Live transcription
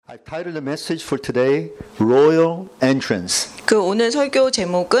I titled the message for today, Royal Entrance. 그 오늘 설교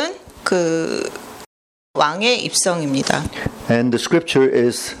제목은 그 왕의 입성입니다. And the scripture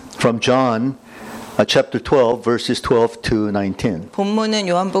is from John chapter 12 verses 12 to 19. 본문은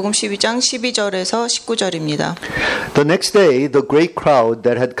요한복음 12장 12절에서 19절입니다. The next day, the great crowd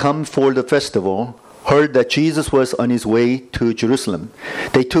that had come for the festival heard that Jesus was on his way to Jerusalem.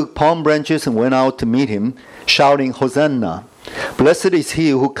 They took palm branches and went out to meet him, shouting, Hosanna! Blessed is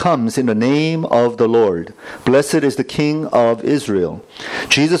he who comes in the name of the Lord. Blessed is the King of Israel.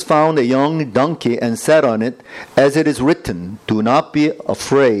 Jesus found a young donkey and sat on it, as it is written, Do not be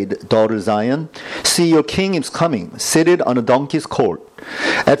afraid, daughter Zion. See, your king is coming, seated on a donkey's colt.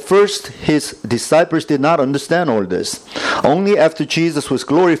 At first, his disciples did not understand all this. Only after Jesus was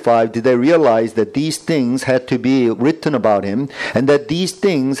glorified did they realize that these things had to be written about him, and that these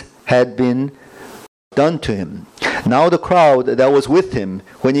things had been done to him. Now the crowd that was with him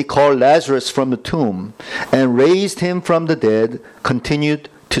when he called Lazarus from the tomb and raised him from the dead continued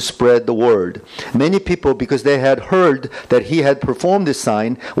to spread the word. Many people, because they had heard that he had performed this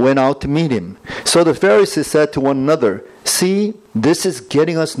sign, went out to meet him. So the Pharisees said to one another, See, this is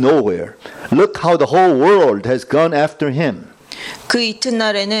getting us nowhere. Look how the whole world has gone after him. 그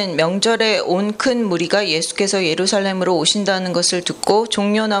이튿날에는 명절에 온 큰 무리가 예수께서 예루살렘으로 오신다는 것을 듣고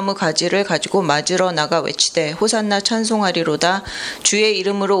종려나무 가지를 가지고 맞으러 나가 외치되 호산나 찬송하리로다 주의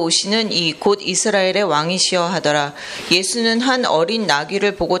이름으로 오시는 이 곧 이스라엘의 왕이시여 하더라. 예수는 한 어린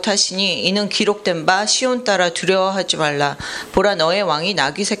나귀를 보고 타시니 이는 기록된 바 시온 따라 두려워하지 말라. 보라 너의 왕이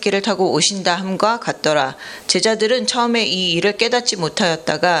나귀 새끼를 타고 오신다 함과 같더라. 제자들은 처음에 이 일을 깨닫지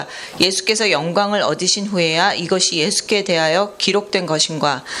못하였다가 예수께서 영광을 얻으신 후에야 이것이 예수께 대하여 기록된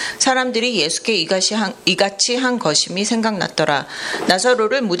것인가 사람들이 예수께 이같이 한 것임이 생각났더라.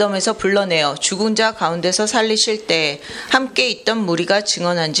 나사로를 무덤에서 불러내어 죽은 자 가운데서 살리실 때에 함께 있던 무리가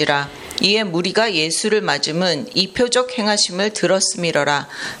증언한지라. 이에 무리가 예수를 맞음은 이 표적 행하심을 들었음이러라.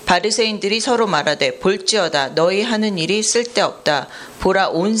 바리새인들이 서로 말하되 볼지어다 너희 하는 일이 쓸데없다. 보라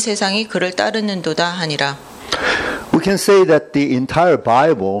온 세상이 그를 따르는도다 하니라. We can say that the entire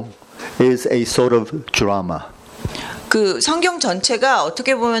Bible is a sort of drama. 그 성경 전체가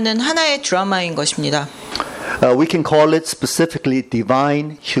어떻게 보면은 하나의 드라마인 것입니다. We can call it specifically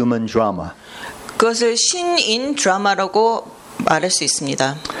divine human drama. 그것을 신인 드라마라고 말할 수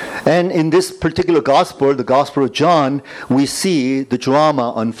있습니다. And in this particular gospel, the Gospel of John, we see the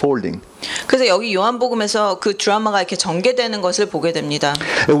drama unfolding. 그래서 여기 요한복음에서 그 드라마가 이렇게 전개되는 것을 보게 됩니다.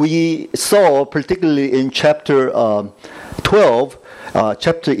 We saw particularly in chapter 12,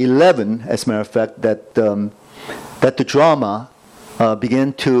 chapter 11, as a matter of fact, that the drama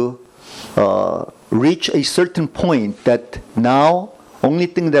began to reach a certain point that now only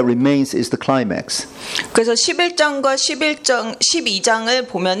thing that remains is the climax. 그래서 11장과 12장을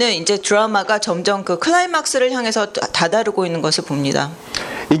보면은 이제 드라마가 점점 그 클라이막스를 향해서 다다르고 있는 것을 봅니다.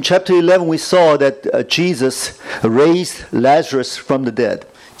 In chapter 11 we saw that Jesus raised Lazarus from the dead.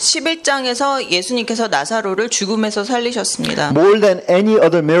 11장에서 예수님께서 나사로를 죽음에서 살리셨습니다. More than any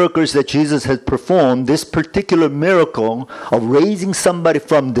other miracles that Jesus had performed, this particular miracle of raising somebody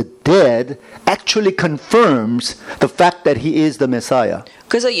from the dead actually confirms the fact that he is the Messiah.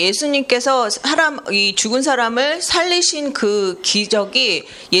 그래서 예수님께서 이 죽은 사람을 살리신 그 기적이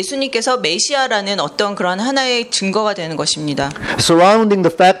예수님께서 메시아라는 어떤 그런 하나의 증거가 되는 것입니다. Surrounding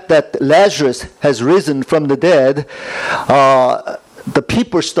the fact that Lazarus has risen from the dead, the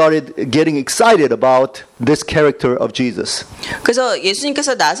people started getting excited about this character of Jesus. 그래서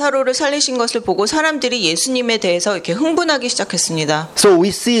예수님께서 나사로를 살리신 것을 보고 사람들이 예수님에 대해서 이렇게 흥분하기 시작했습니다. So we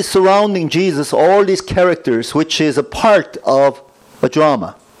see surrounding Jesus all these characters, which is a part of a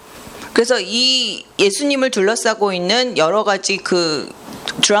drama. 그래서 이 예수님을 둘러싸고 있는 여러 가지 그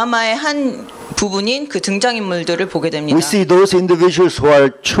드라마의 한 부분인 그 등장인물들을 보게 됩니다. We see those individuals who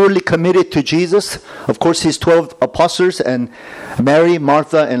are truly committed to Jesus. Of course, his 12 apostles and Mary,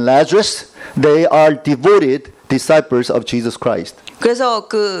 Martha, and Lazarus. They are devoted disciples of Jesus Christ. 그래서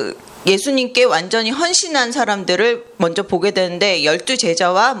그 예수님께 완전히 헌신한 사람들을 먼저 보게 되는데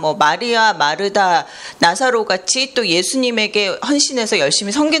 12제자와 뭐 마리아, 마르다, 나사로 같이 또 예수님에게 헌신해서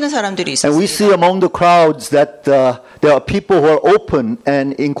열심히 섬기는 사람들이 있었습니다. And we see among the crowds that there are people who are open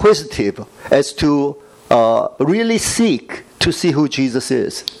and inquisitive as to really seek to see who Jesus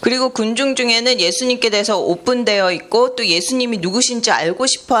is. 그리고 군중 중에는 예수님께 대해서 오픈되어 있고 또 예수님이 누구신지 알고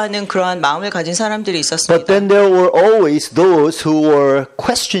싶어하는 그러한 마음을 가진 사람들이 But 있었습니다. then there were always those who were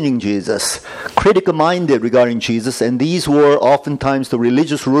questioning Jesus, critical-minded regarding Jesus, and these were oftentimes the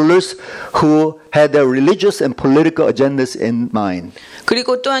religious rulers who had their religious and political agendas in mind.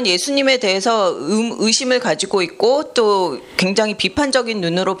 그리고 또한 예수님에 대해서 의심을 가지고 있고 또 굉장히 비판적인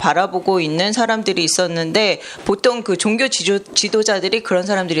눈으로 바라보고 있는 사람들이 있었는데 보통 그 종교 지도자들이 그런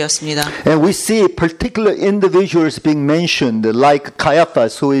사람들이었습니다. And we see particular individuals being mentioned, like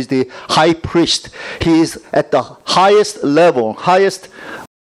Caiaphas, who is the high priest. He is at the highest level, highest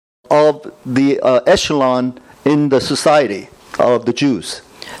of the echelon in the society of the Jews.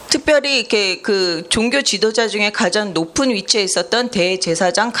 특별히 이렇게 그 종교 지도자 중에 가장 높은 위치에 있었던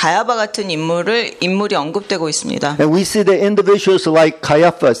대제사장 가야바 같은 인물이 언급되고 있습니다. And we see the individuals like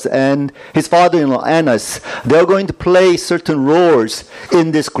Caiaphas and his father-in-law Annas. They're going to play certain roles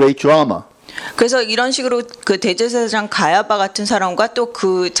in this great drama. 그래서 이런 식으로 그 대제사장 가야바 같은 사람과 또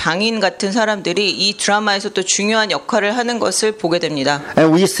그 장인 같은 사람들이 이 드라마에서 또 중요한 역할을 하는 것을 보게 됩니다.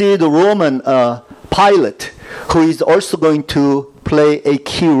 And we see the Roman Pilate, who is also going to play a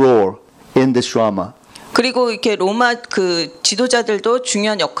key role in this drama. 그리고 이렇게 로마 그 지도자들도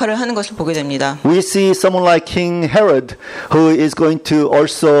중요한 역할을 하는 것을 보게 됩니다. We see someone like King Herod, who is going to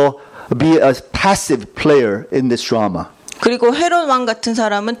also be a passive player in this drama. 그리고 헤롯 왕 같은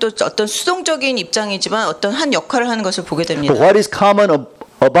사람은 또 어떤 수동적인 입장이지만 어떤 한 역할을 하는 것을 보게 됩니다. But what is common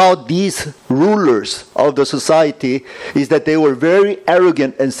about these rulers of the society is that they were very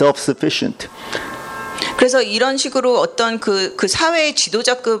arrogant and self-sufficient. 그래서 이런 식으로 어떤 그 사회의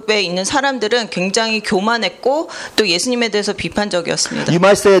지도자급에 있는 사람들은 굉장히 교만했고 또 예수님에 대해서 비판적이었습니다. You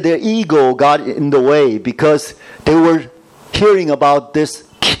might say their ego got in the way because they were hearing about this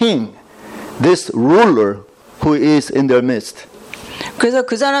king, this ruler who is in their midst. 그래서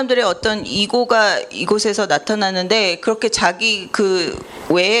그 사람들의 어떤 이고가 이곳에서 나타나는데 그렇게 자기 그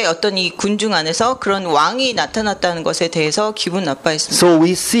외에 어떤 이 군중 안에서 그런 왕이 나타났다는 것에 대해서 기분 나빠했습니다. So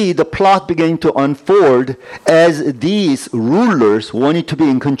we see the plot beginning to unfold as these rulers wanting to be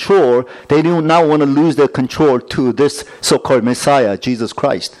in control. They do not want to lose their control to this so-called Messiah, Jesus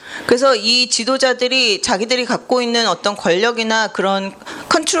Christ. 그래서 이 지도자들이 자기들이 갖고 있는 어떤 권력이나 그런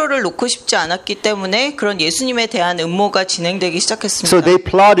컨트롤을 놓고 싶지 않았기 때문에 그런 예수님에 대한 음모가 진행되기 시작했습니다. So they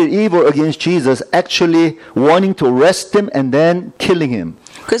plotted evil against Jesus, actually wanting to arrest him and then killing him.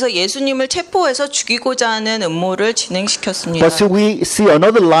 그래서 예수님을 체포해서 죽이고자 하는 음모를 진행시켰습니다. But so we see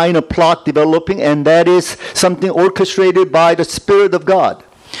another line of plot developing, and that is something orchestrated by the Spirit of God.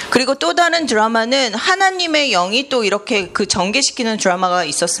 그리고 또 다른 드라마는 하나님의 영이 또 이렇게 그 전개시키는 드라마가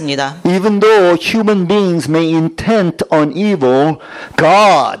있었습니다. Even though human beings may intend on evil,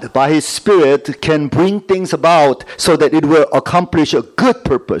 God, by His Spirit, can bring things about so that it will accomplish a good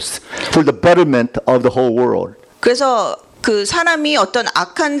purpose for the betterment of the whole world. 그래서 그 사람이 어떤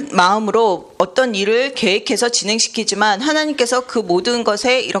악한 마음으로 어떤 일을 계획해서 진행시키지만 하나님께서 그 모든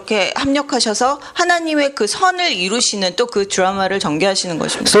것에 이렇게 합력하셔서 하나님의 그 선을 이루시는 또 그 드라마를 전개하시는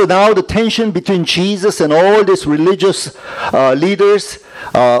것입니다. So now the tension between Jesus and all these religious leaders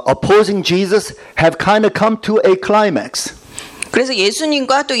opposing Jesus have kind of come to a climax. 그래서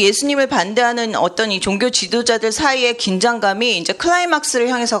예수님과 또 예수님을 반대하는 어떤 이 종교 지도자들 사이의 긴장감이 이제 클라이막스를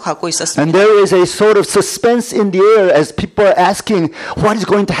향해서 가고 있었습니다. And there is a sort of suspense in the air as people are asking, what is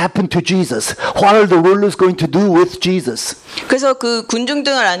going to happen to Jesus? What are the rulers going to do with Jesus? 그래서 그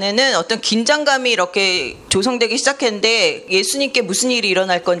군중들 안에는 어떤 긴장감이 이렇게 조성되기 시작했는데 예수님께 무슨 일이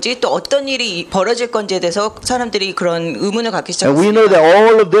일어날 건지 또 어떤 일이 벌어질 건지에 대해서 사람들이 그런 의문을 갖기 And we know 시작했습니다. that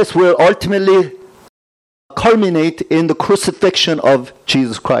all of this will ultimately culminate in the crucifixion of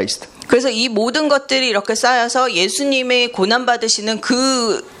Jesus Christ. 그래서 이 모든 것들이 이렇게 쌓여서 예수님의 고난받으시는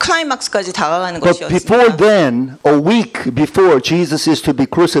그 클라이막스까지 다가가는 But before 것이었습니다. then, a week before Jesus is to be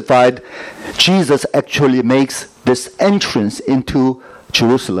crucified, Jesus actually makes this entrance into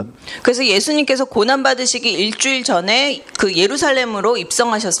Jerusalem. 그래서 예수님께서 고난받으시기 일주일 전에 그 예루살렘으로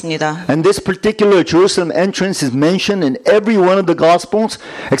입성하셨습니다. And this particular Jerusalem entrance is mentioned in every one of the Gospels,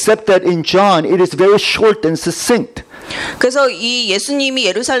 except that in John it is very short and succinct. 그래서 이 예수님이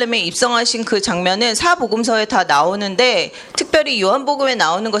예루살렘에 입성하신 그 장면은 사복음서에 다 나오는데 특별히 요한복음에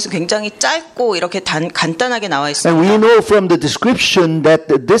나오는 것은 굉장히 짧고 이렇게 간단하게 나와 And we 있습니다. know from the description that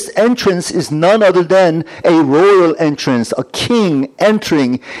this entrance is none other than a royal entrance, a king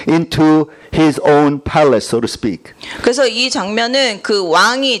entering into his own palace, so to speak. 그래서 이 장면은 그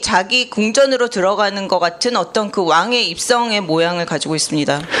왕이 자기 궁전으로 들어가는 것 같은 어떤 그 왕의 입성의 모양을 가지고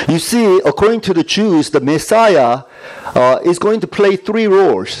있습니다. You see, according to the Jews, the Messiah is going to play three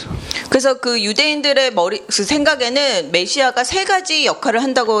roles. 그래서 그 유대인들의 그 생각에는 메시아가 세 가지 역할을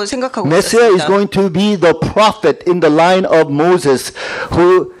한다고 생각하고 Messiah is 있었습니다. going to be the prophet in the line of Moses,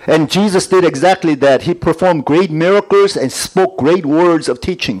 and Jesus did exactly that. He performed great miracles and spoke great words of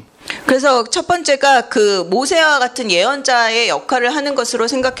teaching. 그래서 첫 번째가 그 모세와 같은 예언자의 역할을 하는 것으로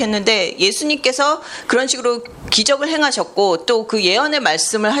생각했는데 예수님께서 그런 식으로 기적을 행하셨고 또 그 예언의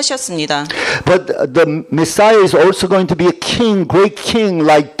말씀을 하셨습니다. But the Messiah is also going to be a king, great king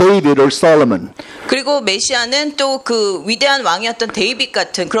like David or Solomon. 그리고 메시아는 또 그 위대한 왕이었던 데이빗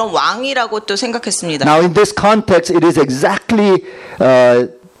같은 그런 왕이라고 또 생각했습니다. Now in this context, it is exactly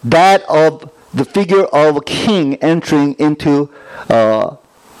that of the figure of a king entering into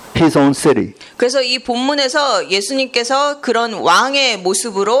his own city. 그래서 이 본문에서 예수님께서 그런 왕의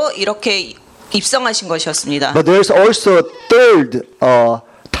모습으로 이렇게 입성하신 것이었습니다. But there's also a third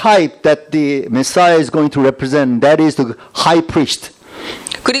type that the Messiah is going to represent. That is the high priest.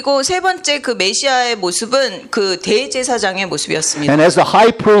 그리고 세 번째 그 메시아의 모습은 그 대제사장의 모습이었습니다. And as the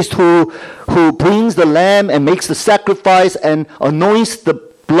high priest who brings the lamb and makes the sacrifice and anoints the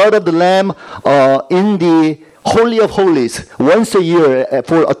blood of the lamb in the Holy of Holies once a year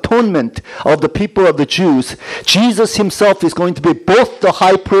for atonement of the people of the Jews, Jesus himself is going to be both the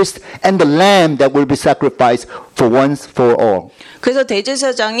high priest and the lamb that will be sacrificed for once for all. 그래서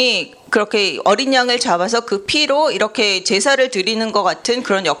대제사장이 그렇게 어린 양을 잡아서 그 피로 이렇게 제사를 드리는 것 같은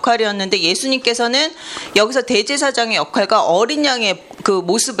그런 역할이었는데 예수님께서는 여기서 대제사장의 역할과 어린 양의 그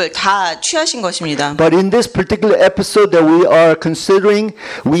모습을 다 취하신 것입니다. But in this particular episode that we are considering,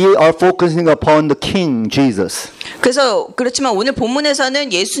 we are focusing upon the King Jesus. 그래서 그렇지만 오늘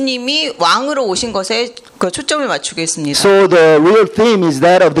본문에서는 예수님이 왕으로 오신 것에 그 초점을 맞추고 있습니다. So the real theme is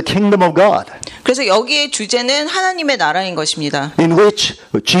that of the kingdom of God, 그래서 여기의 주제는 하나님의 나라인 것입니다. in which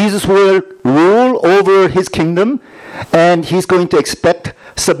Jesus will rule over his kingdom and he's going to expect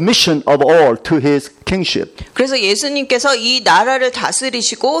submission of all to his kingship. 그래서 예수님께서 이 나라를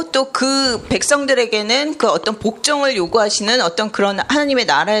다스리시고 또 그 백성들에게는 그 어떤 복종을 요구하시는 어떤 그런 하나님의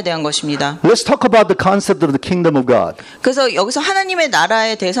나라에 대한 것입니다. Let's talk about the concept of the kingdom of God. 그래서 여기서 하나님의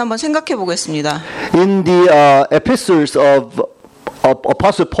나라에 대해서 한번 생각해 보겠습니다. In the epistles of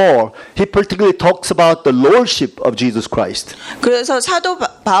Apostle Paul, he particularly talks about the lordship of Jesus Christ. 그래서 사도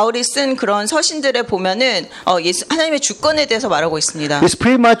바울이 쓴 그런 서신들에 보면은 하나님의 주권에 대해서 말하고 있습니다. It's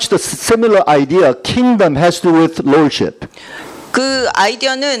pretty much the similar idea. Kingdom has to do with lordship. 그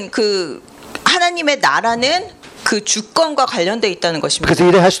아이디어는 그 하나님의 나라는 그 주권과 관련돼 있다는 것입니다. Because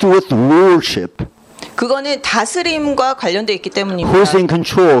it has to do with rulership. 그거는 다스림과 관련돼 있기 때문입니다. Who's in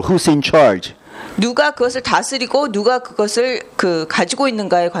control? Who's in charge? 누가 그것을 다스리고 누가 그것을 그 가지고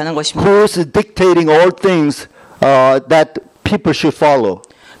있는가에 관한 것입니다. Who's dictating all things that people should follow?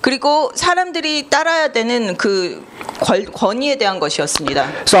 그리고 사람들이 따라야 되는 그 권위에 대한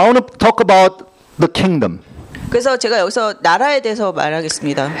것이었습니다. So I want to talk about the kingdom. 그래서 제가 여기서 나라에 대해서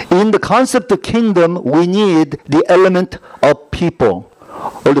말하겠습니다. In the concept of kingdom, we need the element of people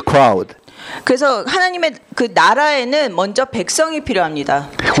or the crowd. 그래서 하나님의 그 나라에는 먼저 백성이 필요합니다.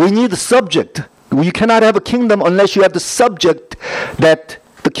 We need the subject. You cannot have a kingdom unless you have the subject that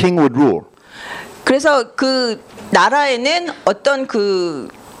the king would rule. 그래서 그 나라에는 어떤 그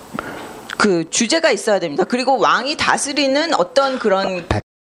주제가 있어야 됩니다. 그리고 왕이 다스리는 어떤 그런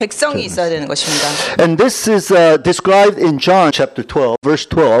백성이 있어야 되는 것입니다. And this is described in John chapter 12, verse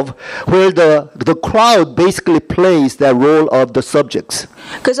 12, where the crowd basically plays that role of the subjects.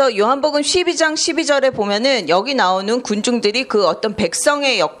 그래서 요한복음 12장 12절에 보면은 여기 나오는 군중들이 그 어떤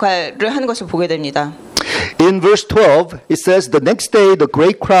백성의 역할을 하는 것을 보게 됩니다. In verse 12, it says, The next day the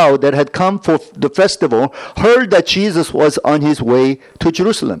great crowd that had come for the festival heard that Jesus was on his way to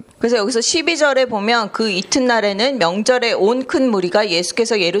Jerusalem. 그래서 여기서 12절에 보면 그 이튿날에는 명절에 온 큰 무리가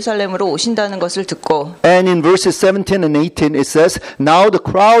예수께서 예루살렘으로 오신다는 것을 듣고 And in verses 17 and 18 it says, Now the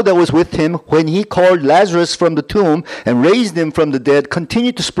crowd that was with him when he called Lazarus from the tomb and raised him from the dead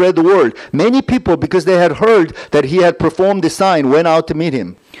continued to spread the word. Many people, because they had heard that he had performed the sign, went out to meet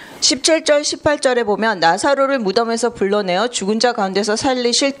him. 17절 18절에 보면 나사로를 무덤에서 불러내어 죽은 자 가운데서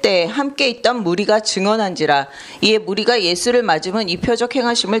살리실 때 함께 있던 무리가 증언한지라 이에 무리가 예수를 맞으면 이 표적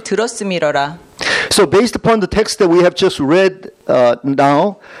행하심을 들었음이러라. So based upon the text that we have just read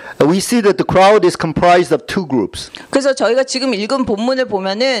now, we see that the crowd is comprised of two groups. 그래서 저희가 지금 읽은 본문을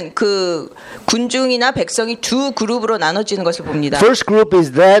보면은 그 군중이나 백성이 두 그룹으로 나눠지는 것을 봅니다. First group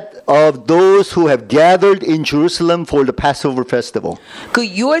is that of those who have gathered in Jerusalem for the Passover festival. 그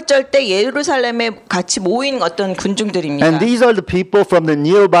 6월절 때 예루살렘에 같이 모인 어떤 군중들입니다. And these are the people from the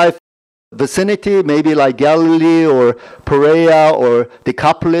nearby vicinity, maybe like Galilee or Perea or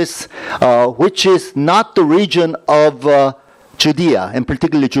Decapolis, which is not the region of Judea and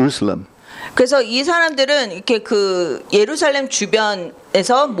particularly Jerusalem. 그래서 이 사람들은 이렇게 그 예루살렘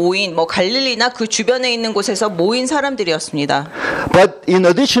주변에서 모인 뭐 갈릴리나 그 주변에 있는 곳에서 모인 사람들이었습니다. But in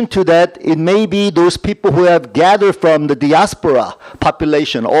addition to that, it may be those people who have gathered from the diaspora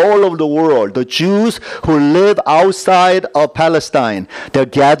population all over the world, the Jews who live outside of Palestine. They're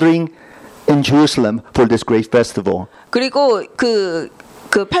gathering in Jerusalem for this great festival. 그리고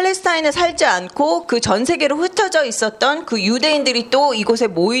그 팔레스타인에 살지 않고 그 전 세계로 흩어져 있었던 그 유대인들이 또 이곳에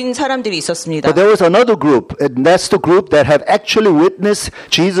모인 사람들이 있었습니다. But there was another group, and that's the group that have actually witnessed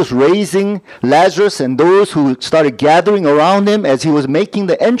Jesus raising Lazarus and those who started gathering around him as he was making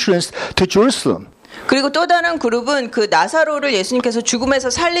the entrance to Jerusalem. 그리고 또 다른 그룹은 그 나사로를 예수님께서 죽음에서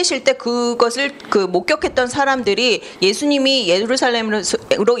살리실 때 그것을 그 목격했던 사람들이 예수님이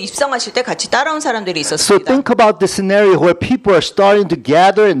예루살렘으로 입성하실 때 같이 따라온 사람들이 So 있었습니다. think about the scenario where people are starting to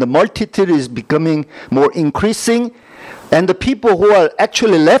gather and the multitude is becoming more increasing. And the people who are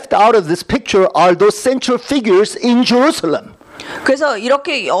actually left out of this picture are those central figures in Jerusalem. 그래서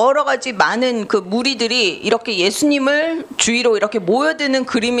이렇게 여러 가지 많은 그 무리들이 이렇게 예수님을 주위로 이렇게 모여드는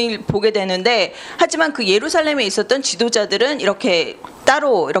그림을 보게 되는데, 하지만 그 예루살렘에 있었던 지도자들은 이렇게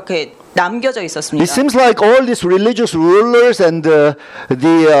따로 이렇게 남겨져 있었습니다. It seems like all these religious rulers and the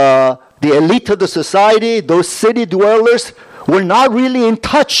elite of the society, those city dwellers, were not really in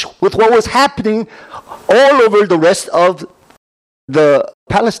touch with what was happening all over the rest of the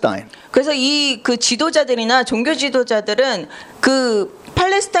Palestine. 그래서 이 그 지도자들이나 종교 지도자들은 그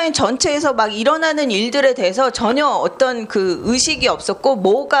팔레스타인 전체에서 막 일어나는 일들에 대해서 전혀 어떤 그 의식이 없었고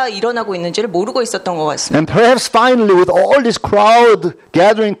뭐가 일어나고 있는지를 모르고 있었던 것 같습니다. And perhaps finally with all this crowd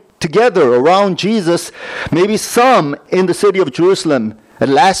gathering together around Jesus, maybe some in the city of Jerusalem at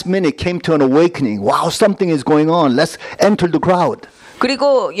last minute came to an awakening. Wow, something is going on. Let's enter the crowd.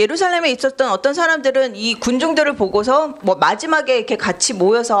 그리고 예루살렘에 있었던 어떤 사람들은 이 군중들을 보고서 뭐 마지막에 이렇게 같이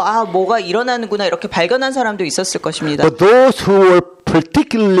모여서 아 뭐가 일어나는구나 이렇게 발견한 사람도 있었을 것입니다. But those who were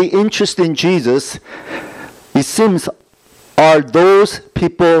particularly interested in Jesus, it seems, are those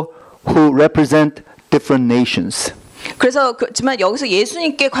people who represent different nations. 그래서 그렇지만 여기서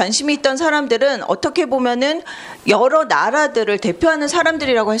예수님께 관심이 있던 사람들은 어떻게 보면은 여러 나라들을 대표하는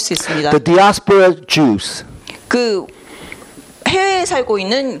사람들이라고 할 수 있습니다. The diaspora Jews. 그 해외에 살고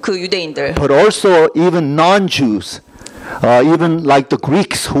있는 그 유대인들. But also even non-Jews, even like the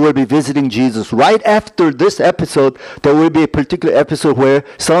Greeks who will be visiting Jesus. Right after this episode, there will be a particular episode where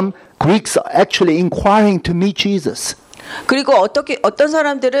some Greeks are actually inquiring to meet Jesus. 그리고 어떤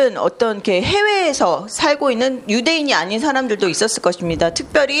사람들은 어떤 이렇게 해외에서 살고 있는 유대인이 아닌 사람들도 있었을 것입니다.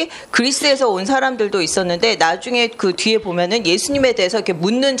 특별히 그리스에서 온 사람들도 있었는데 나중에 그 뒤에 보면은 예수님에 대해서 이렇게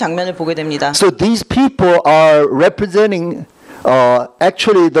묻는 장면을 보게 됩니다. So these people are representing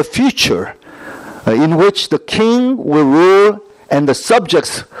actually the future in which the king will rule and the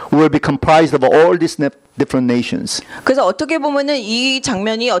subjects will be comprised of all these different nations. 그래서 어떻게 보면은 이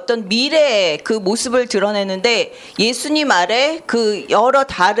장면이 어떤 미래의 그 모습을 드러내는데 예수님 아래 그 여러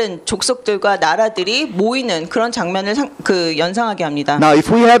다른 족속들과 나라들이 모이는 그런 장면을 그 연상하게 합니다. Now,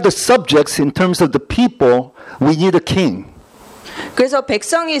 if we have the subjects in terms of the people, we need a king. 그래서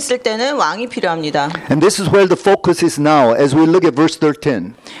백성이 있을 때는 왕이 필요합니다. And this is where the focus is now as we look at verse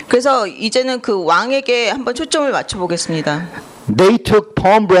 13. 그래서 이제는 그 왕에게 한번 초점을 맞춰 보겠습니다. They took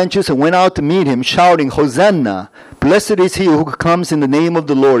palm branches and went out to meet him, shouting, Hosanna! Blessed is he who comes in the name of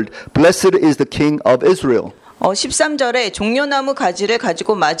the Lord. Blessed is the King of Israel. 13절에 종려나무 가지를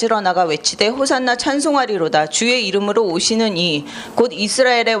가지고 맞으러 나가 외치되 호산나 찬송하리로다. 주의 이름으로 오시는 이 곧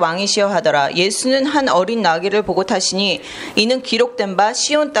이스라엘의 왕이시여 하더라. 예수는 한 어린 나귀를 보고 타시니 이는 기록된 바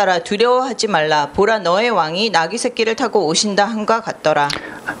시온 따라 두려워하지 말라. 보라 너의 왕이 나귀 새끼를 타고 오신다 함과 같더라.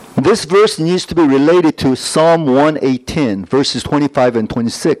 This verse needs to be related to Psalm 118, verses 25 and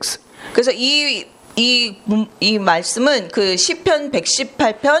 26. 그래서 이 말씀은 그 시편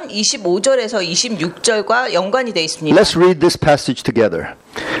 118편 25절에서 26절과 연관이 되어 있습니다. Let's read this passage together.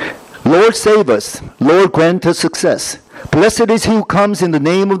 Lord save us. Lord grant us success. Blessed is he who comes in the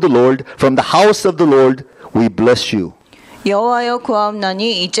name of the Lord. From the house of the Lord we bless you. 여호와여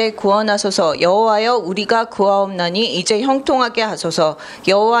구하옵나니 이제 구원하소서. 여호와여 우리가 구하옵나니 이제 형통하게 하소서.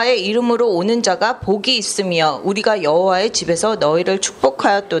 여호와의 이름으로 오는 자가 복이 있으며 우리가 여호와의 집에서 너희를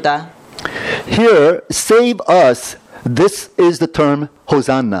축복하였도다. Here, save us. This is the term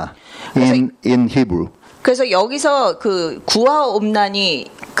Hosanna in Hebrew. 그래서 여기서 그 구하옵나니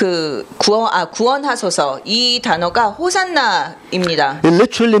그 구원하소서 이 단어가 호산나입니다. It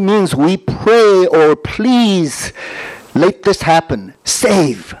literally means we pray or please let this happen.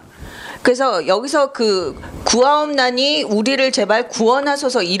 Save. 그래서 여기서 그 구하옵나니 우리를 제발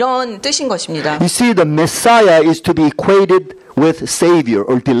구원하소서 이런 뜻인 것입니다. You see, the Messiah is to be equated with Savior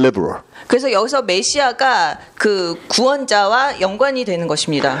or Deliverer. 그래서 여기서 메시아가 그 구원자와 연관이 되는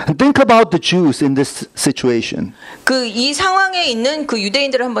것입니다. And think about the Jews in this situation. 그 이 상황에 있는 그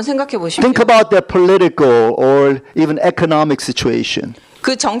유대인들을 한번 생각해 보십시오. Think about their political or even economic situation.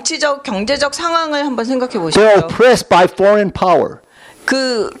 그 정치적, 경제적 상황을 한번 생각해 They're 보십시오. oppressed by foreign power.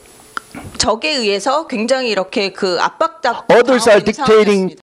 그 적에 의해서 굉장히 이렇게 그 압박당하고 Others are 있는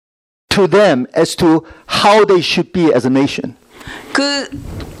dictating 상황이었습니다. to them as to how they should be as a nation. 그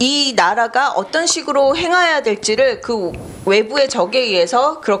이 나라가 어떤 식으로 행해야 될지를 그 외부의 적에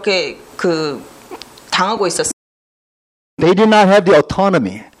의해서 그렇게 그 당하고 있었습니다. They did not have the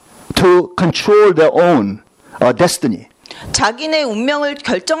autonomy to control their own destiny, 자기네 운명을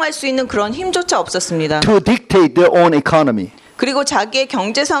결정할 수 있는 그런 힘조차 없었습니다. to dictate their own economy. 그리고 자기의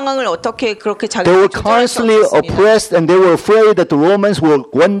경제 상황을 어떻게 그렇게 They 자기가 were 조절할 수 constantly 없었습니다. oppressed, and they were afraid that the Romans will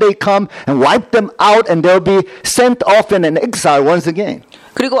one day come and wipe them out, and they'll be sent off in an exile once again.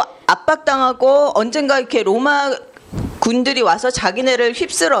 그리고 압박당하고 언젠가 이렇게 로마 군들이 와서 자기네를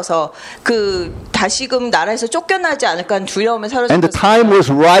휩쓸어서 그 다시금 나라에서 쫓겨나지 않을까 하는 두려움에 And the time 사로잡혔습니다.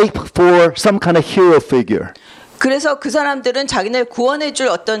 was ripe for some kind of hero figure. 그래서 그 사람들은 자기네를 구원해줄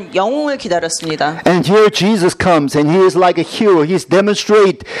어떤 영웅을 기다렸습니다. And here Jesus comes, and he is like a hero. He's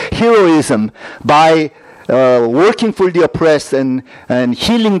demonstrate heroism by working for the oppressed and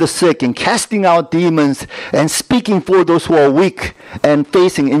healing the sick and casting out demons and speaking for those who are weak and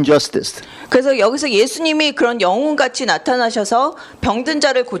facing injustice. 그래서 여기서 예수님이 그런 영웅같이 나타나셔서 병든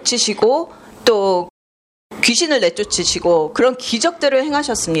자를 고치시고 또 귀신을 내쫓으시고 그런 기적들을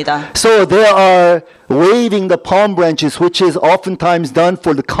행하셨습니다. So they are waving the palm branches, which is oftentimes done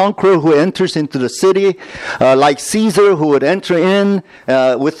for the conqueror who enters into the city, like Caesar who would enter in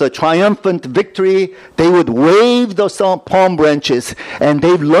with a triumphant victory. They would wave the palm branches, and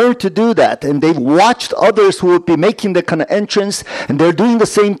they've learned to do that, and they've watched others who would be making that kind of entrance, and they're doing the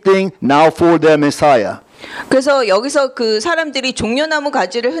same thing now for their Messiah. 그래서 여기서 그 사람들이 종려나무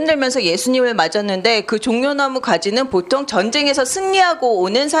가지를 흔들면서 예수님을 맞았는데 그 종려나무 가지는 보통 전쟁에서 승리하고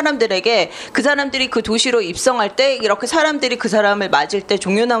오는 사람들에게 그 사람들이 그 도시로 입성할 때 이렇게 사람들이 그 사람을 맞을 때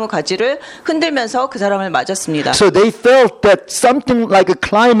종려나무 가지를 흔들면서 그 사람을 맞았습니다. So they felt that something like a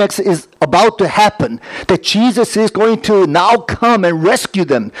climax is about to happen, that Jesus is going to now come and rescue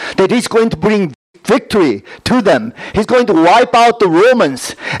them, that he's going to bring victory to them. He's going to wipe out the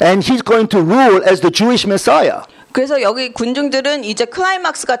Romans, and he's going to rule as the Jewish Messiah. 그래서 여기 군중들은 이제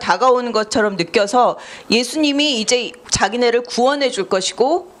클라이막스가 다가오는 것처럼 느껴서 예수님이 이제 자기네를 구원해 줄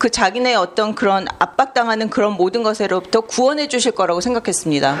것이고 그 자기네의 어떤 그런 압박당하는 그런 모든 것으로부터 구원해 주실 거라고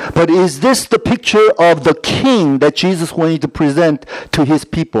생각했습니다. But is this the picture of the king that Jesus wanted to present to his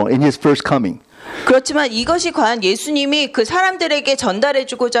people in his first coming? 그렇지만 이것이 과연 예수님이 그 사람들에게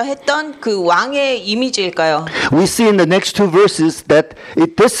전달해주고자 했던 그 왕의 이미지일까요? We see in the next two verses that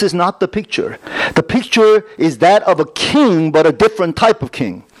this is not the picture. The picture is that of a king, but a different type of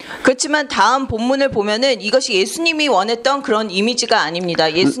king. 그렇지만 다음 본문을 보면은 이것이 예수님이 원했던 그런 이미지가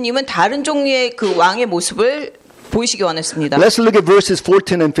아닙니다. 예수님은 다른 종류의 그 왕의 모습을 보이시기 원했습니다. Let's look at verses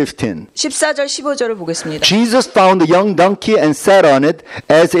 14 and 15. 14절 15절을 보겠습니다. Jesus found the young donkey and sat on it,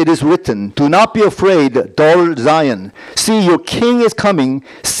 as it is written, "Do not be afraid, daughter Zion. See, your king is coming,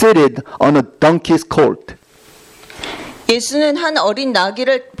 seated on a donkey's colt." 예수는 한 어린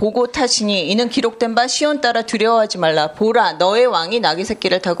나귀를 보고 타시니 이는 기록된 바 시온 따라 두려워하지 말라. 보라, 너의 왕이 나귀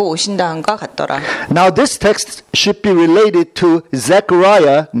새끼를 타고 오신다 함과 같더라. Now this text should be related to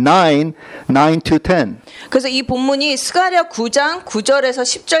Zechariah 9 to 10. 그래서 이 본문이 스가랴 9장 9절에서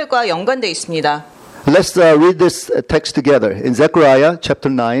 10절과 연관되어 있습니다. Let's read this text together in Zechariah chapter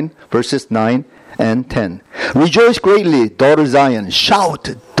 9, verses 9 and 10. Rejoice greatly, daughter Zion.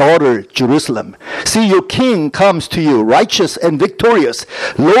 Shout, daughter Jerusalem. See, your king comes to you, righteous and victorious,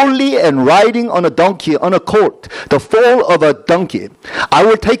 lowly and riding on a donkey, on a colt, the foal of a donkey. I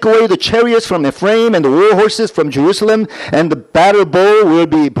will take away the chariots from Ephraim and the war horses from Jerusalem, and the battle bow will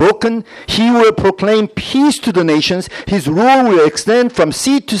be broken. He will proclaim peace to the nations. His rule will extend from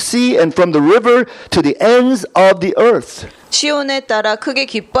sea to sea and from the river to the ends of the earth. 시온에 따라 크게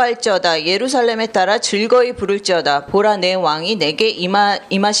기뻐할지어다. 예루살렘에 따라 즐거이 부를지어다. 보라, 내 왕이 내게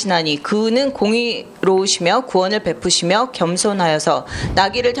임하시나니 그는 공의로우시며 구원을 베푸시며 겸손하여서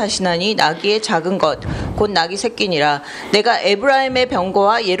나귀를 타시나니 나귀의 작은 것 곧 나귀 새끼니라. 내가 에브라임의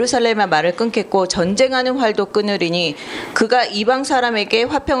병거와 예루살렘의 말을 끊겠고 전쟁하는 활도 끊으리니 그가 이방 사람에게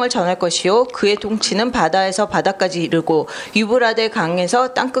화평을 전할 것이요 그의 통치는 바다에서 바다까지 이르고 유브라데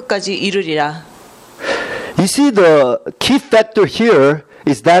강에서 땅끝까지 이르리라. You see, the key factor here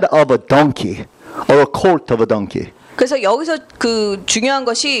is that of a donkey or a colt of a donkey. 그래서 여기서 그 중요한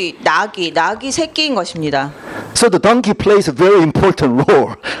것이 낙이 새끼인 것입니다. So the donkey plays a very important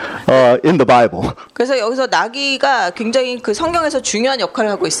role in the Bible. 그래서 여기서 나귀가 굉장히 그 성경에서 중요한 역할을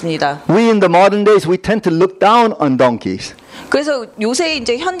하고 있습니다. We in the modern days we tend to look down on donkeys. 그래서 요새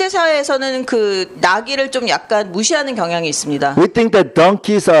이제 현대 사회에서는 그 나귀를 좀 약간 무시하는 경향이 있습니다. We think that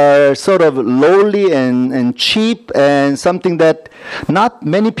donkeys are sort of lowly and cheap and something that not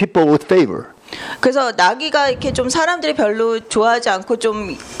many people would favor. 그래서 나귀가 이렇게 좀 사람들이 별로 좋아하지 않고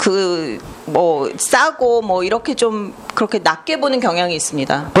좀 그 뭐 싸고 뭐 이렇게 좀 그렇게 낮게 보는 경향이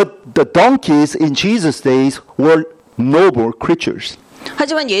있습니다. But the donkeys in Jesus' days were noble creatures.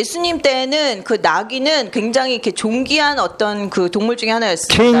 하지만 예수님 때에는 그 나귀는 굉장히 이렇게 존귀한 어떤 그 동물 중에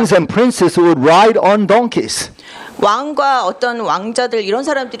하나였습니다. Kings and princes would ride on donkeys. 왕과 어떤 왕자들 이런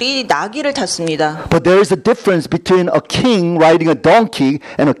사람들이 나귀를 탔습니다. But there is a difference between a king riding a donkey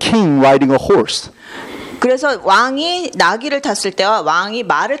and a king riding a horse. 그래서 왕이 나귀를 탔을 때와 왕이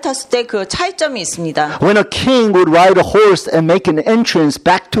말을 탔을 때 그 차이점이 있습니다. When a king would ride a horse and make an entrance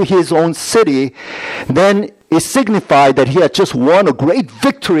back to his own city, then it signified that he had just won a great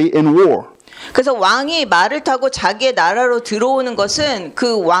victory in war. 그래서 왕이 말을 타고 자기의 나라로 들어오는 것은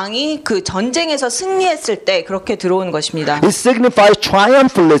그 왕이 그 전쟁에서 승리했을 때 그렇게 들어오는 것입니다. It signifies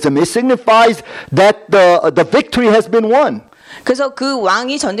triumphalism. It signifies that the victory has been won. 그래서 그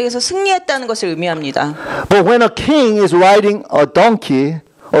왕이 전쟁에서 승리했다는 것을 의미합니다. But when a king is riding a donkey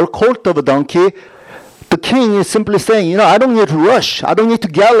or colt of a donkey, the king is simply saying, you know, I don't need to rush. I don't need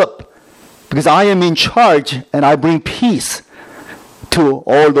to gallop because I am in charge and I bring peace to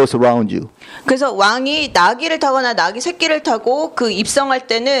all those around you. 그래서 왕이 나귀를 타거나 나귀 새끼를 타고 그 입성할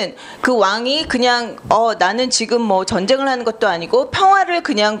때는 그 왕이 그냥 나는 지금 뭐 전쟁을 하는 것도 아니고 평화를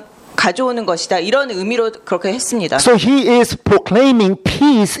그냥 가져오는 것이다. 이런 의미로 그렇게 했습니다. So he is proclaiming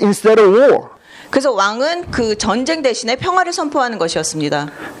peace instead of war. 그래서 왕은 그 전쟁 대신에 평화를 선포하는 것이었습니다.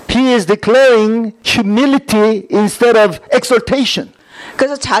 He is declaring humility instead of exaltation.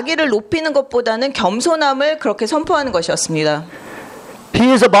 그래서 자기를 높이는 것보다는 겸손함을 그렇게 선포하는 것이었습니다. He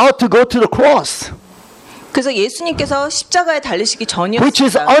is about to go to the cross, 그래서 예수님께서 십자가에 달리시기 which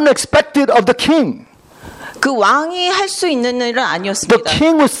is 전이었습니다. unexpected of the king. 그 왕이 할 수 있는 일은 The 아니었습니다.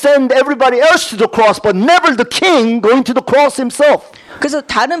 king would send everybody else to the cross, but never the king going to the cross himself. 그래서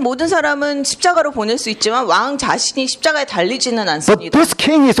다른 모든 사람은 십자가로 보낼 수 있지만 왕 자신이 십자가에 달리지는 But 않습니다. this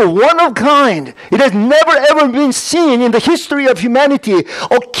king is a one of kind. It has never ever been seen in the history of humanity.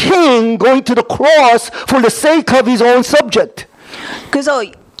 A king going to the cross for the sake of his own subject. 그래서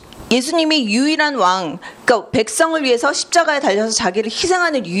예수님이 유일한 왕, 그러니까 백성을 위해서 십자가에 달려서 자기를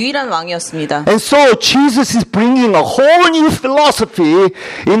희생하는 유일한 왕이었습니다. And so Jesus is bringing a whole new philosophy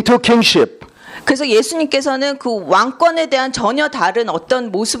into kingship. 그래서 예수님께서는 그 왕권에 대한 전혀 다른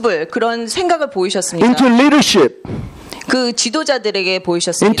어떤 모습을 그런 생각을 보이셨습니다. Into leadership, 그 지도자들에게 into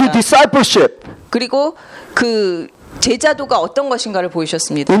보이셨습니다. discipleship, 그리고 그 제자도가 어떤 것인가를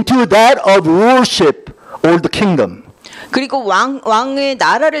보이셨습니다. into that of rulership or the kingdom. 그리고 왕의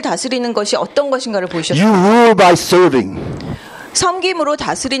나라를 다스리는 것이 어떤 것인가를 You 보이셨습니다. rule by serving. 섬김으로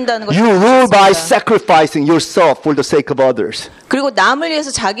다스린다는 것을 You rule by 보이셨습니다. sacrificing yourself for the sake of others. 그리고 남을 위해서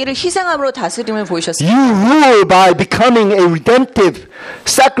자기를 희생함으로 다스림을 보이셨습니다. You rule by becoming a redemptive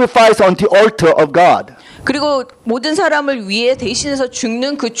sacrifice on the altar of God. 그리고 모든 사람을 위해 대신해서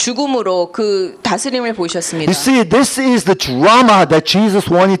죽는 그 죽음으로 그 다스림을 보이셨습니다. You see, this is the drama that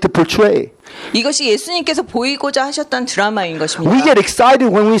Jesus wanted to portray. 이것이 예수님께서 보이고자 하셨던 드라마인 것입니다. We get excited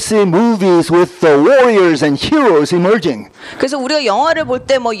when we see movies with the warriors and heroes emerging. 그래서 우리가 영화를 볼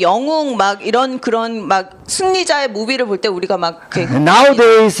때 뭐 영웅 막 이런 그런 막 승리자의 무비를 볼 때 우리가 막 이렇게 And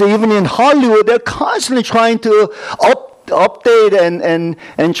nowadays, even in Hollywood, they're constantly trying to update and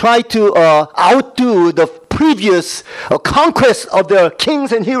try to outdo the previous conquest of their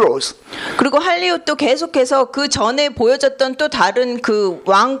kings and heroes. 그리고 할리우드도 계속해서 그 전에 보여줬던 또 다른 그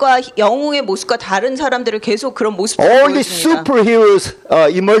왕과 영웅의 모습과 다른 사람들을 계속 그런 모습을 All these 보여줍니다. superheroes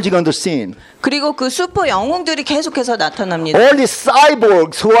emerging on the scene. 그리고 그 슈퍼 영웅들이 계속해서 나타납니다. All these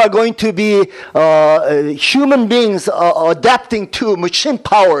cyborgs who are going to be human beings adapting to machine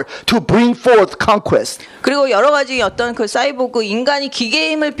power to bring forth conquest. 그리고 여러 가지 어떤 그 사이보그 인간이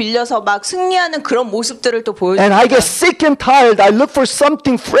기계의 힘을 빌려서 막 승리하는 그런 모습들을 또 And I 보여줍니다. get sick and tired. I look for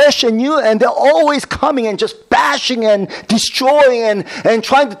something fresh and new, and they're always coming and just bashing and destroying and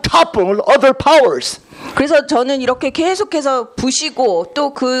trying to topple other powers. 그래서 저는 이렇게 계속해서 부시고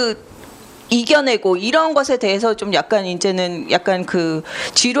또 그 이겨내고 이런 것에 대해서 좀 약간 이제는 약간 그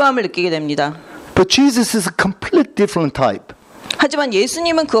지루함을 느끼게 됩니다. But Jesus is a complete different type. 하지만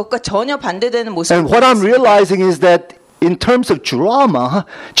예수님은 그것과 전혀 반대되는 모습을 And what I'm 보였습니다. realizing is that in terms of drama,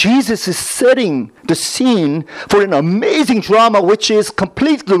 Jesus is setting the scene for an amazing drama which is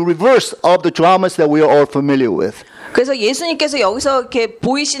completely the reverse of the dramas that we are all familiar with. 그래서 예수님께서 여기서 이렇게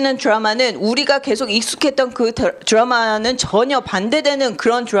보이시는 드라마는 우리가 계속 익숙했던 그 드라마는 전혀 반대되는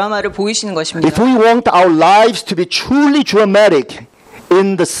그런 드라마를 보이시는 것입니다. If we want our lives to be truly dramatic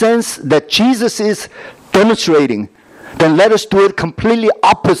in the sense that Jesus is demonstrating, then let us do it completely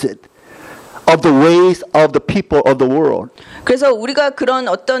opposite of the ways of the people of the world. 그래서 우리가 그런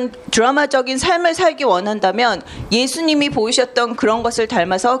어떤 드라마적인 삶을 살기 원한다면 예수님이 보이셨던 그런 것을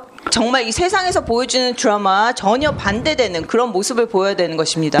닮아서 정말 이 세상에서 보여주는 드라마와 전혀 반대되는 그런 모습을 보여야 되는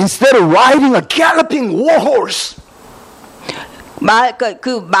것입니다. Instead of riding a galloping war horse, 그러니까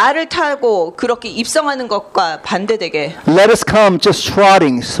그 말을 타고 그렇게 입성하는 것과 반대되게 let us come just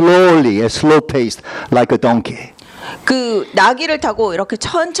trotting slowly and slow-paced like a donkey. 그 나귀를 타고 이렇게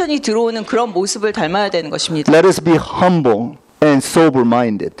천천히 들어오는 그런 모습을 닮아야 되는 것입니다. Let us be humble and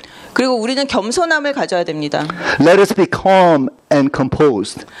sober-minded. 그리고 우리는 겸손함을 가져야 됩니다. Let us be calm and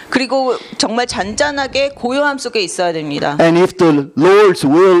composed. 그리고 정말 잔잔하게 고요함 속에 있어야 됩니다. And if the Lord's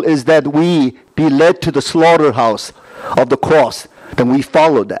will is that we be led to the slaughterhouse of the cross, then we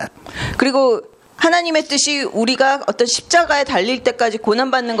follow that. 그리고 하나님의 뜻이 우리가 어떤 십자가에 달릴 때까지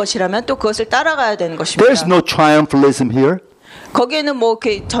고난받는 것이라면 또 그것을 따라가야 되는 것입니다. There's no triumphalism here. 거기에는 뭐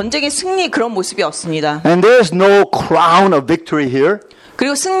이렇게 전쟁의 승리 그런 모습이 없습니다. And there's no crown of victory here.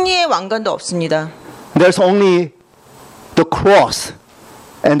 그리고 승리의 왕관도 없습니다. There's only the cross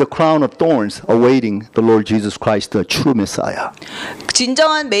and the crown of thorns awaiting the Lord Jesus Christ, the true Messiah.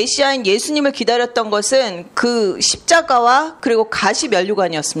 진정한 메시아인 예수님을 기다렸던 것은 그 십자가와 그리고 가시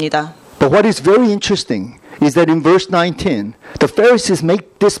면류관이었습니다. But what is very interesting is that in verse 19, the Pharisees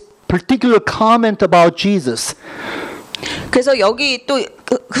make this particular comment about Jesus. 그래서 여기 또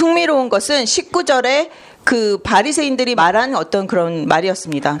흥미로운 것은 19절에 그 바리새인들이 말한 어떤 그런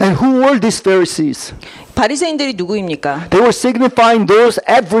말이었습니다. And who were these Pharisees? 바리새인들이 누구입니까? They were signifying those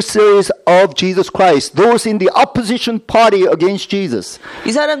adversaries of Jesus Christ, those in the opposition party against Jesus.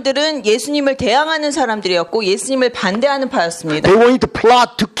 이 사람들은 예수님을 대항하는 사람들이었고 예수님을 반대하는 파였습니다. They wanted to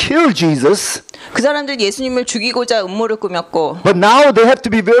plot to kill Jesus. 그 사람들 예수님을 죽이고자 음모를 꾸몄고 But now they have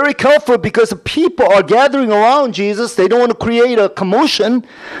to be very careful because people are gathering around Jesus. They don't want to create a commotion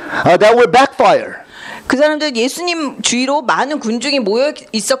that will backfire. 그 사람들 예수님 주위로 많은 군중이 모여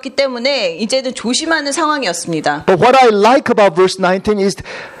있었기 때문에 이제는 조심하는 상황이었습니다. But what I like about verse 19 is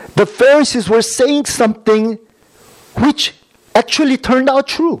the Pharisees were saying something which actually turned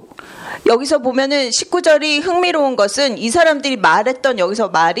out true. 여기서 보면은 19절이 흥미로운 것은 이 사람들이 말했던 여기서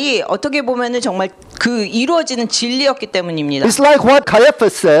말이 어떻게 보면은 정말 그 이루어지는 진리였기 때문입니다. It's like what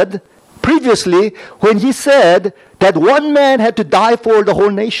Caiaphas said previously when he said that one man had to die for the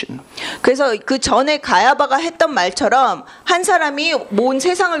whole nation. 그래서 그 전에 가야바가 했던 말처럼 한 사람이 온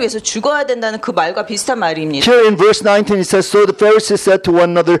세상을 위해서 죽어야 된다는 그 말과 비슷한 말입니다. Here in verse 19 it says, So the Pharisees said to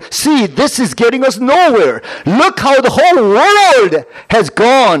one another, See, this is getting us nowhere. Look how the whole world has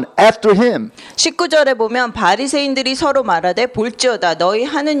gone after him. 19절에 보면 바리새인들이 서로 말하되 볼지어다 너희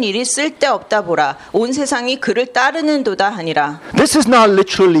하는 일이 쓸데없다 보라 온 세상이 그를 따르는도다 하니라. This is not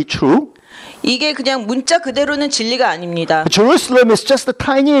literally true. 이게 그냥 문자 그대로는 진리가 아닙니다. Jerusalem is just a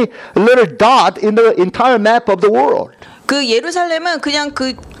tiny little dot in the entire map of the world. 그 예루살렘은 그냥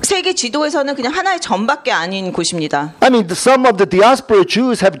그 세계 지도에서는 그냥 하나의 점밖에 아닌 곳입니다. I mean, some of the diaspora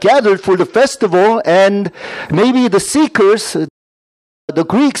Jews have gathered for the festival, and maybe the seekers, the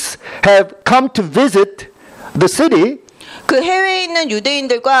Greeks, have come to visit the city. 그 해외에 있는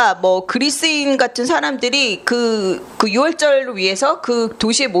유대인들과 뭐 그리스인 같은 사람들이 그 유월절을 위해서 그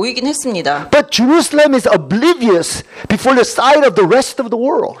도시에 모이긴 했습니다. But Jerusalem is oblivious before the sight of the rest of the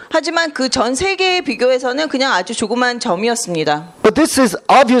world. 하지만 그 전 세계에 비교해서는 그냥 아주 조그만 점이었습니다. But this is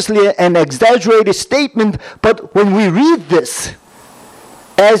obviously an exaggerated statement, but when we read this,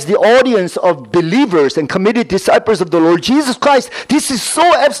 as the audience of believers and committed disciples of the Lord Jesus Christ, this is so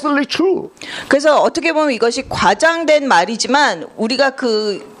absolutely true. 그래서 어떻게 보면 이것이 과장된 말이지만 우리가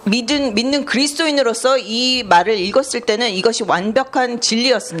그 믿는 그리스도인으로서 이 말을 읽었을 때는 이것이 완벽한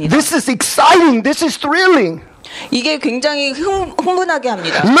진리였습니다. This is exciting. This is thrilling. 이게 굉장히 흥분하게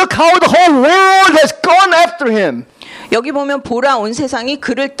합니다. Look how the whole world has gone after him. 여기 보면 보라 온 세상이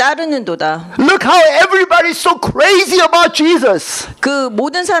그를 따르는도다. Look how everybody's so crazy about Jesus. 그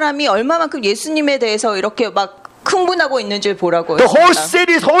모든 사람이 얼마만큼 예수님에 대해서 이렇게 막 흥분하고 있는지를 보라고 The whole 했습니다.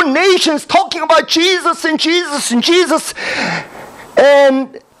 cities, whole nations talking about Jesus and Jesus and Jesus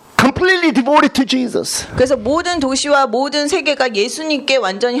and completely devoted to Jesus. 그래서 모든 도시와 모든 세계가 예수님께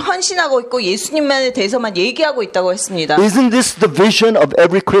완전히 헌신하고 있고 예수님에 대해서만 얘기하고 있다고 했습니다. Isn't this the vision of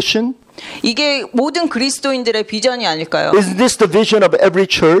every Christian? 이게 모든 그리스도인들의 비전이 아닐까요? Isn't this the vision of every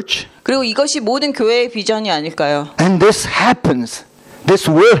church? 그리고 이것이 모든 교회의 비전이 아닐까요? And this happens. This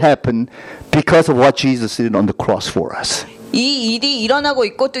will happen because of what Jesus did on the cross for us. 이 일이 일어나고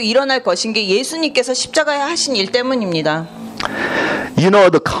있고 또 일어날 것인 게 예수님께서 십자가에 하신 일 때문입니다. You know,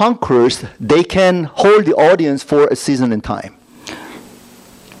 the conquerors, they can hold the audience for a season in time.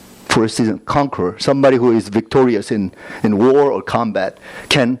 For a season, conqueror, somebody who is victorious in war or combat,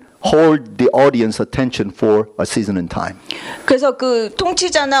 can hold the audience attention for a season in time. 그래서 그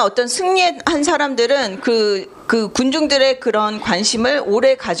통치자나 어떤 승리한 사람들은 그 군중들의 그런 관심을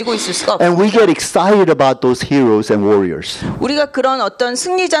오래 가지고 있을 수가 And we 없습니다. get excited about those heroes and warriors. 우리가 그런 어떤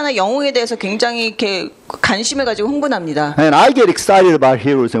승리자나 영웅에 대해서 굉장히 이렇게 관심을 가지고 흥분합니다. And I get excited about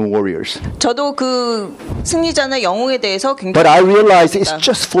heroes and warriors. 저도 그 승리자나 영웅에 대해서 But 굉장히 I realize it's 흥분합니다.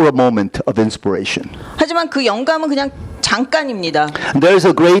 just for a moment of inspiration. 하지만 그 영감은 그냥 잠깐입니다. There's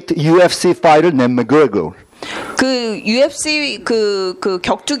a great UFC fighter named McGregor. 그 UFC 그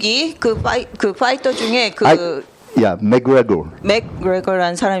격투기 그 파이터 중에 McGregor.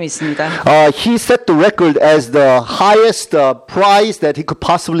 맥그레거라는 사람이 있습니다. He set the record as the highest prize that he could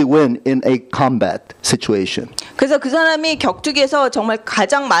possibly win in a combat situation. 그래서 그 사람이 격투기에서 정말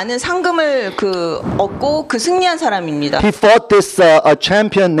가장 많은 상금을 얻고 승리한 사람입니다. He fought this a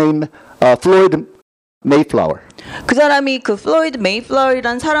champion named Floyd Mayflower. 그 사람이 그 플로이드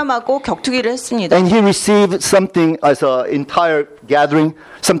메이플라워라는 사람하고 격투기를 했습니다. And he received something as an entire gathering,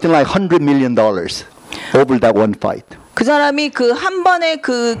 something like $100 million over that one fight. 그 사람이 그 한 번의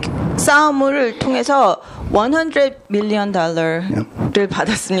그 싸움을 통해서 $100 million를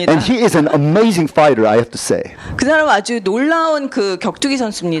받았습니다. And he is an amazing fighter, I have to say. 그 사람은 아주 놀라운 그 격투기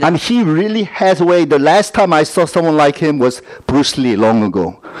선수입니다. I mean, he really has a way. The last time I saw someone like him was Bruce Lee long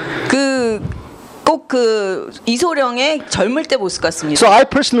ago. 꼭 그 이소룡의 젊을 때 모습 같습니다. So I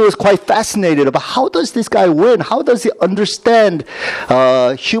personally was quite fascinated about how does this guy win? How does he understand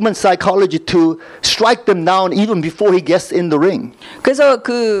human psychology to strike them down even before he gets in the ring? 그래서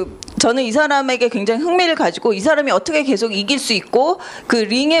저는 이 사람에게 굉장히 흥미를 가지고 이 사람이 어떻게 계속 이길 수 있고 그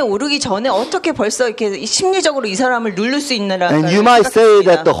링에 오르기 전에 어떻게 벌써 이렇게 심리적으로 이 사람을 누를 수 있느냐를 And you might say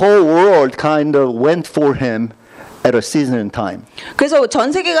that the whole world kind of went for him at a season in time. 그래서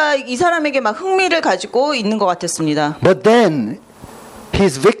전 세계가 이 사람에게 막 흥미를 가지고 있는 것 같았습니다. But then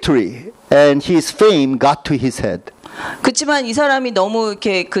his victory and his fame got to his head. 그렇지만 이 사람이 너무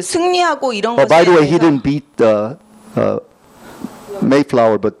이렇게 그 승리하고 이런 것에 By the way, he 대해서 didn't beat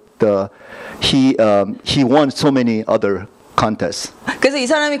Mayflower, but he won so many other contests. 그래서 이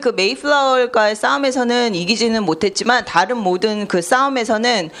사람이 그 메이플라워과의 싸움에서는 이기지는 못했지만 다른 모든 그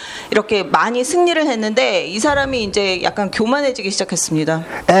싸움에서는 이렇게 많이 승리를 했는데 이 사람이 이제 약간 교만해지기 시작했습니다.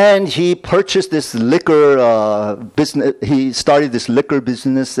 And he purchased this liquor business. He started this liquor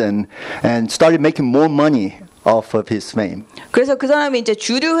business and started making more money off of his fame. 그래서 그 사람이 이제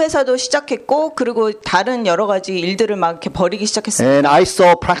주류 회사도 시작했고 그리고 다른 여러 가지 일들을 막 이렇게 벌이기 시작했습니다. And I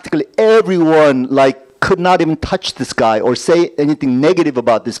saw practically everyone could not even touch this guy or say anything negative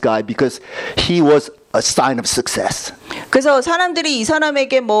about this guy because he was a sign of success. 그래서 사람들이 이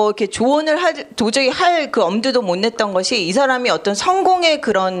사람에게 뭐 이렇게 조언을 도저히 할 그 엄두도 못 냈던 것이 이 사람이 어떤 성공의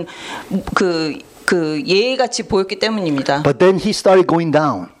그런 그 예같이 보였기 때문입니다. But then he started going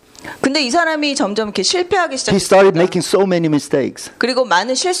down. 근데 이 사람이 점점 이렇게 실패하기 He started 시작했습니다. making so many mistakes. 그리고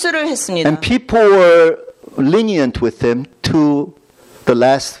많은 실수를 했습니다. And people were lenient with him to the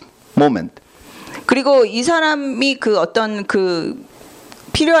last moment. 그리고 이 사람이 그 어떤 그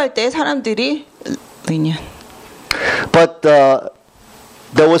필요할 때 사람들이 But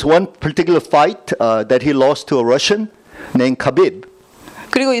there was one particular fight that he lost to a Russian named Khabib.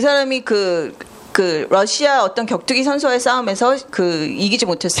 그리고 이 사람이 그 러시아 어떤 격투기 선수와의 싸움에서 이기지 He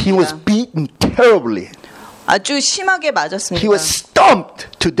못했습니다. was beaten terribly. 아주 심하게 맞았습니다. He was stomped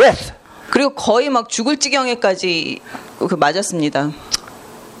to death. 그리고 거의 막 죽을 지경에까지 맞았습니다.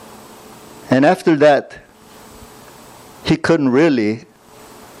 And after that, he couldn't really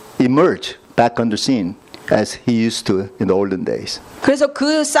emerge back on the scene as he used to in the olden days. 그래서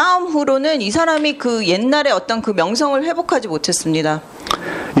그 싸움 후로는 이 사람이 그 옛날의 어떤 그 명성을 회복하지 못했습니다.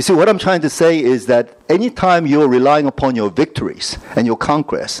 You see, what I'm trying to say is that anytime you're relying upon your victories and your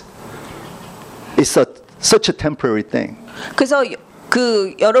conquests, it's such a temporary thing. 그래서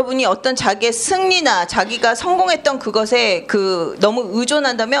여러분이 어떤 자기의 승리나 자기가 성공했던 그것에 너무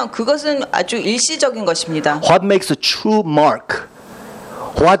의존한다면 그것은 아주 일시적인 것입니다. What makes a true mark?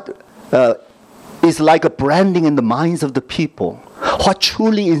 What is like a branding in the minds of the people? What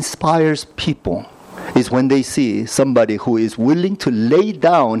truly inspires people is when they see somebody who is willing to lay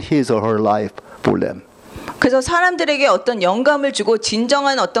down his or her life for them. 그래서 사람들에게 어떤 영감을 주고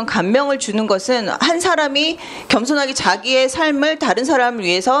진정한 어떤 감명을 주는 것은 한 사람이 겸손하게 자기의 삶을 다른 사람을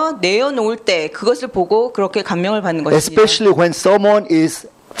위해서 내어놓을 때 그것을 보고 그렇게 감명을 받는 것입니다. Especially when someone is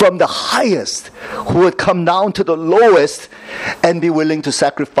from the highest who would come down to the lowest and be willing to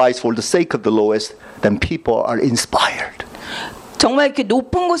sacrifice for the sake of the lowest, then people are inspired. 정말 이렇게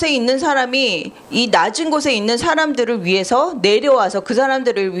높은 곳에 있는 사람이 이 낮은 곳에 있는 사람들을 위해서 내려와서 그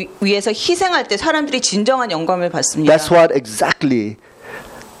사람들을 위해서 희생할 때 사람들이 진정한 영감을 받습니다. That's what exactly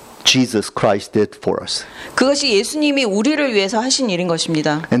Jesus Christ did for us. 그것이 예수님이 우리를 위해서 하신 일인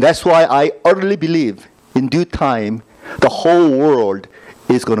것입니다. And that's why I utterly believe in due time the whole world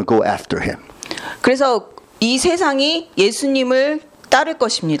is going to go after him. 그래서 이 세상이 예수님을 따를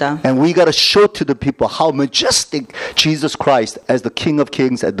것입니다. And we got to show to the people how majestic Jesus Christ as the King of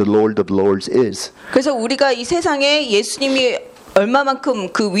Kings and the Lord of Lords is. 그래서 우리가 이 세상에 예수님이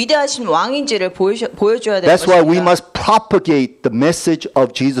얼마만큼 그 위대하신 왕인지를 보여줘야 될 That's why we 것입니다. must propagate the message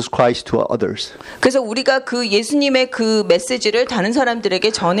of Jesus Christ to others. 그래서 우리가 그 예수님의 그 메시지를 다른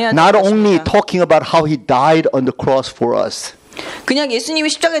사람들에게 전해야 될 Not only 것입니다. talking about how he died on the cross for us, 그냥 예수님이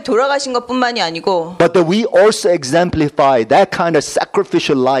십자가에 돌아가신 것뿐만이 아니고 but that we also exemplify that kind of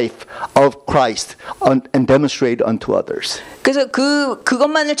sacrificial life of Christ and demonstrate unto others. 그래서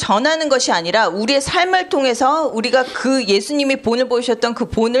그것만을 전하는 것이 아니라 우리의 삶을 통해서 우리가 그 예수님이 본을 보이셨던 그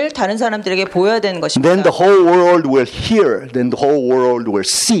본을 다른 사람들에게 보여야 되는 것입니다. Then the whole world will hear, then the whole world will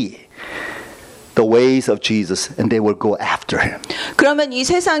see the ways of Jesus and they will go after him. 그러면 이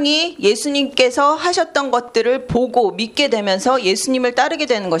세상이 예수님께서 하셨던 것들을 보고 믿게 되면서 예수님을 따르게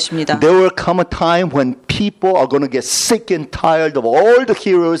되는 것입니다. There will come a time when people are going to get sick and tired of all the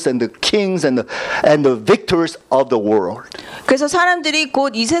heroes and the kings and the victors of the world. 그래서 사람들이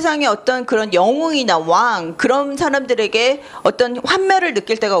곧 이 세상의 어떤 그런 영웅이나 왕 그런 사람들에게 어떤 환멸을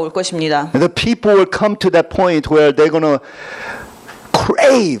느낄 때가 올 것입니다. And the people will come to that point where they're going to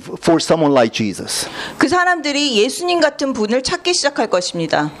crave for someone like Jesus. 그 사람들이 예수님 같은 분을 찾기 시작할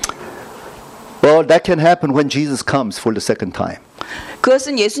것입니다. Well, that can happen when Jesus comes for the second time.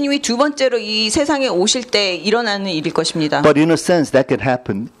 그것은 예수님이 두 번째로 이 세상에 오실 때 일어나는 일일 것입니다. But in a sense, that can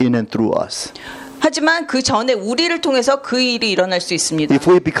happen in and through us. 하지만 그 전에 우리를 통해서 그 일이 일어날 수 있습니다. If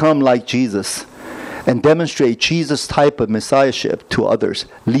we become like Jesus and demonstrate Jesus' type of messiahship to others,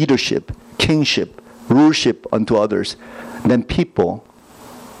 leadership, kingship, rulership unto others, then people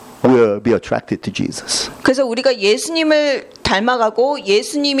will be attracted to Jesus. 그래서 우리가 예수님을 닮아가고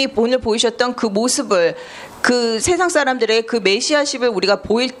예수님이 본을 보이셨던 그 모습을 그 세상 사람들의 그 메시아십을 우리가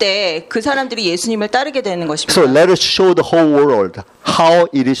보일 때 그 사람들이 예수님을 따르게 되는 것입니다. So let us show the whole world how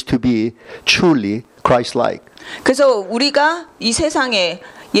it is to be truly Christ-like. 그래서 우리가 이 세상에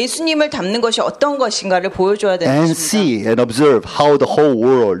예수님을 닮는 것이 어떤 것인가를 보여줘야 되는 And 것입니다. see and observe how the whole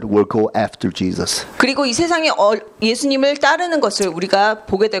world will go after Jesus. 그리고 이 세상에 예수님을 따르는 것을 우리가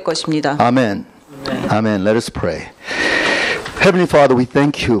보게 될 것입니다. Amen. Amen. Let us pray. Heavenly Father, we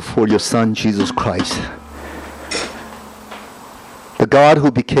thank you for your Son, Jesus Christ. The God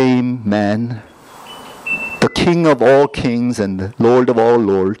who became man, the King of all kings and the Lord of all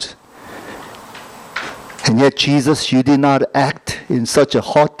lords. And yet, Jesus, you did not act in such a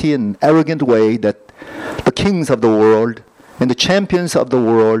haughty and arrogant way that the kings of the world and the champions of the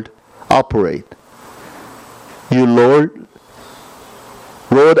world operate. You, Lord,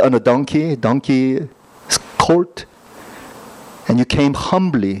 rode on a donkey's colt, and you came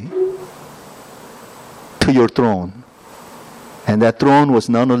humbly to your throne. And that throne was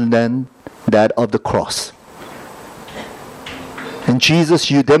none other than that of the cross. And Jesus,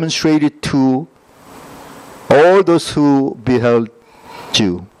 you demonstrated to all those who beheld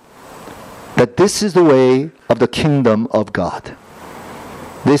you that this is the way of the kingdom of God.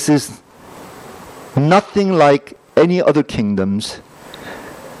 This is nothing like any other kingdoms.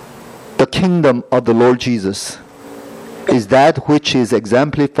 The kingdom of the Lord Jesus is that which is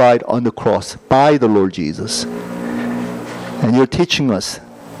exemplified on the cross by the Lord Jesus. And you're teaching us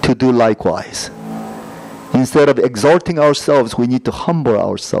to do likewise. Instead of exalting ourselves, we need to humble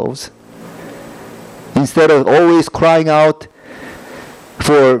ourselves. Instead of always crying out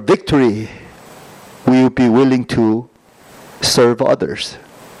for victory, we will be willing to serve others.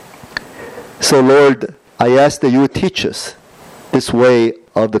 So, Lord, I ask that you would teach us this way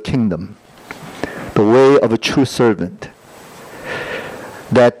of the kingdom, the way of a true servant,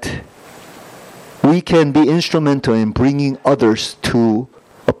 that we can be instrumental in bringing others to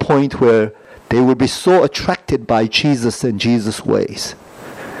a point where they will be so attracted by Jesus and Jesus' ways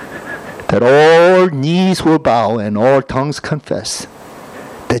that all knees will bow and all tongues confess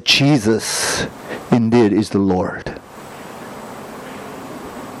that Jesus indeed is the Lord.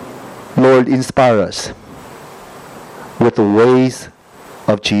 Lord, inspire us with the ways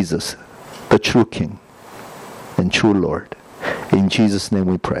of Jesus, the true King and true Lord. In Jesus' name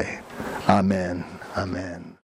we pray. Amen. Amen.